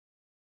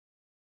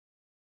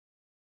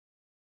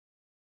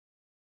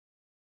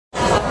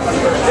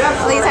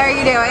Lise, how are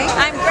you doing?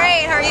 I'm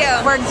great. How are you?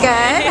 We're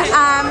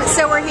good.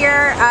 So we're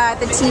here at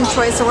the Teen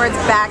Choice Awards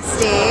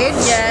backstage.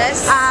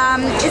 Yes.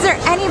 Is there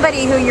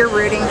anybody who you're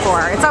rooting for?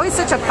 It's always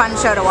such a fun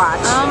show to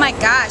watch. Oh my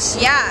gosh,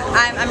 yeah.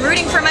 I'm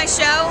rooting for my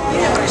show.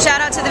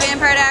 Shout out to the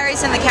Vampire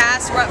Diaries and the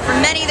cast. We're up for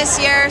many this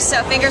year,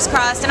 so fingers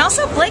crossed. And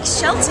also Blake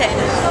Shelton.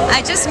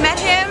 I just met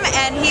him,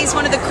 and he's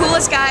one of the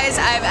coolest guys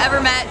I've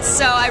ever met,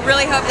 so I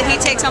really hope that he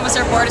takes home a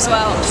surfboard as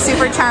well.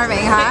 Super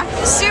charming, huh?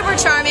 Super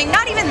charming.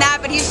 Not even that,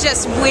 but he's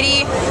just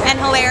witty and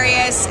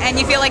hilarious, and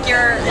you feel like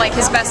you're like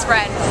his best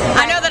friend.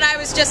 I know that I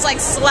was just like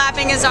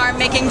slapping his arm,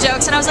 making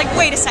jokes, and I was like,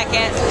 wait a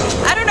second.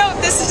 I don't know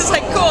if this is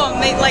like cool,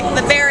 like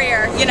the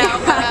barrier, you know.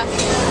 But,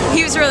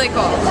 he was really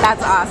cool.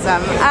 That's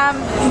awesome.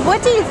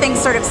 What do you think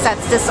sort of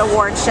sets this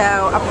award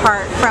show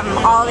apart from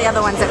all the other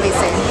ones that we've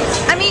seen?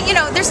 I mean, you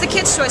know, there's the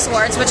Kids' Choice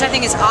Awards, which I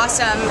think is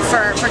awesome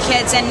for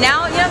kids, and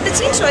now, you know, the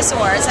Teen Choice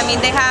Awards. I mean,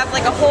 they have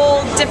like a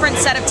whole different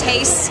set of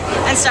tastes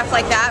and stuff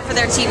like that for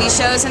their TV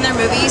shows and their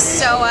movies,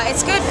 so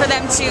it's good for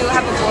them to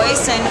have a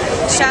voice and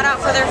shout out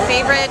for their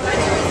favorite,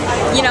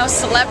 you know,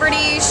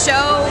 celebrity,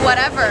 show,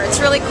 whatever. It's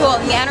really cool,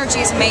 and the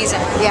energy is amazing.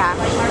 Yeah.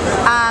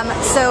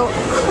 So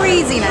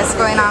craziness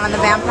going on in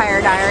the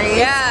Vampire Diaries.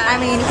 Yeah. I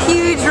mean,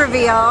 huge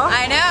reveal.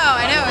 I know,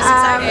 it's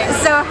exciting.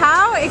 So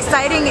how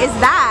exciting is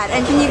that?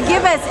 And can you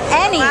give us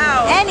any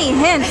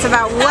hints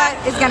about what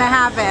is going to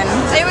happen?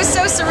 It was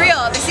so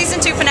surreal. The season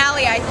 2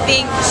 finale, I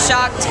think,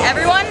 shocked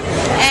everyone,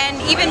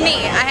 and even me.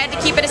 I had to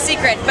keep it a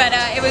secret, but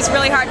it was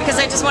really hard because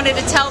I just wanted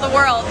to tell the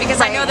world,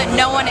 because I know that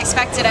no one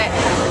expected it.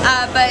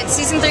 But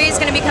season 3 is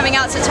going to be coming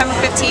out September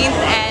 15th,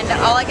 and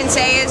all I can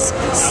say is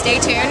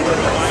stay tuned,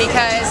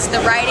 because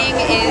the writing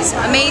is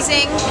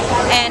amazing,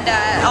 and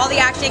all the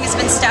acting has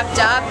been stepped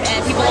up,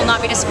 and people will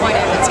not be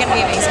disappointed. It's going to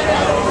be amazing.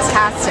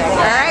 Fantastic.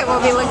 All right,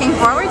 we'll be looking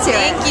forward to it.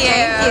 Thank you.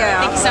 Thank you.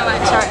 Thank you so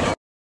much. All right.